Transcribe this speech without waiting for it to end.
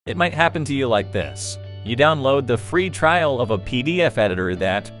It might happen to you like this. You download the free trial of a PDF editor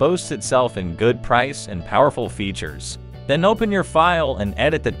that boasts itself in good price and powerful features. Then open your file and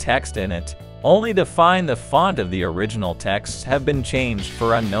edit the text in it, only to find the font of the original texts have been changed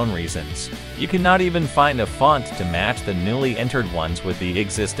for unknown reasons. You cannot even find a font to match the newly entered ones with the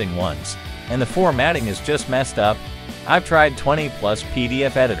existing ones, and the formatting is just messed up. I've tried 20 plus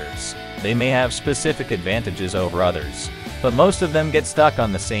PDF editors. They may have specific advantages over others, but most of them get stuck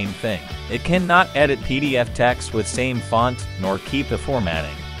on the same thing. It cannot edit PDF text with same font nor keep the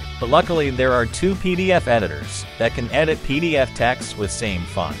formatting. But luckily there are 2 PDF editors that can edit PDF text with same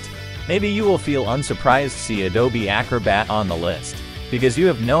font. Maybe you will feel unsurprised to see Adobe Acrobat on the list, because you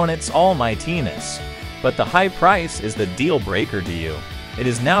have known its almightiness. But the high price is the deal breaker to you. It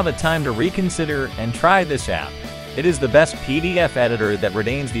is now the time to reconsider and try this app. It is the best PDF editor that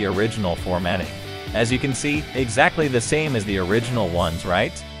retains the original formatting. As you can see, exactly the same as the original ones,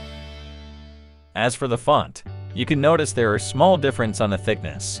 right? As for the font, you can notice there are small difference on the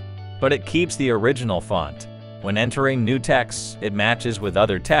thickness, but it keeps the original font. When entering new texts, it matches with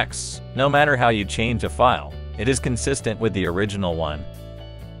other texts. No matter how you change a file, it is consistent with the original one.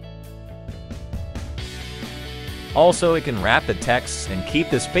 Also, it can wrap the texts and keep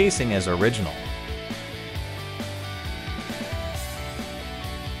the spacing as original.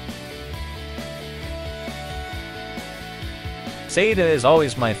 Sejda is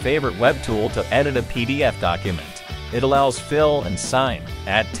always my favorite web tool to edit a PDF document. It allows fill and sign,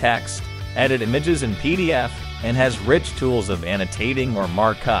 add text, edit images in PDF, and has rich tools of annotating or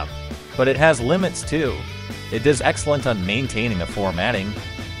markup. But it has limits too. It does excellent on maintaining the formatting.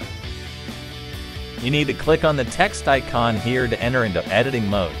 You need to click on the text icon here to enter into editing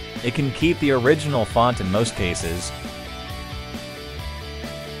mode. It can keep the original font in most cases.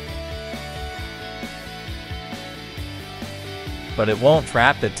 But it won't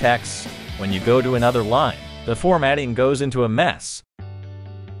trap the text. When you go to another line, the formatting goes into a mess.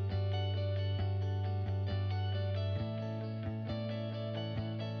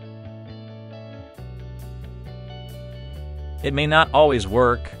 It may not always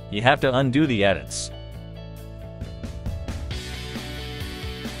work. You have to undo the edits.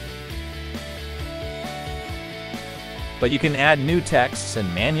 But you can add new texts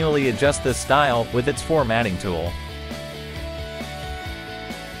and manually adjust the style with its formatting tool.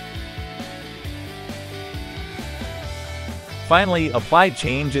 Finally, apply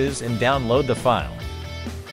changes and download the file.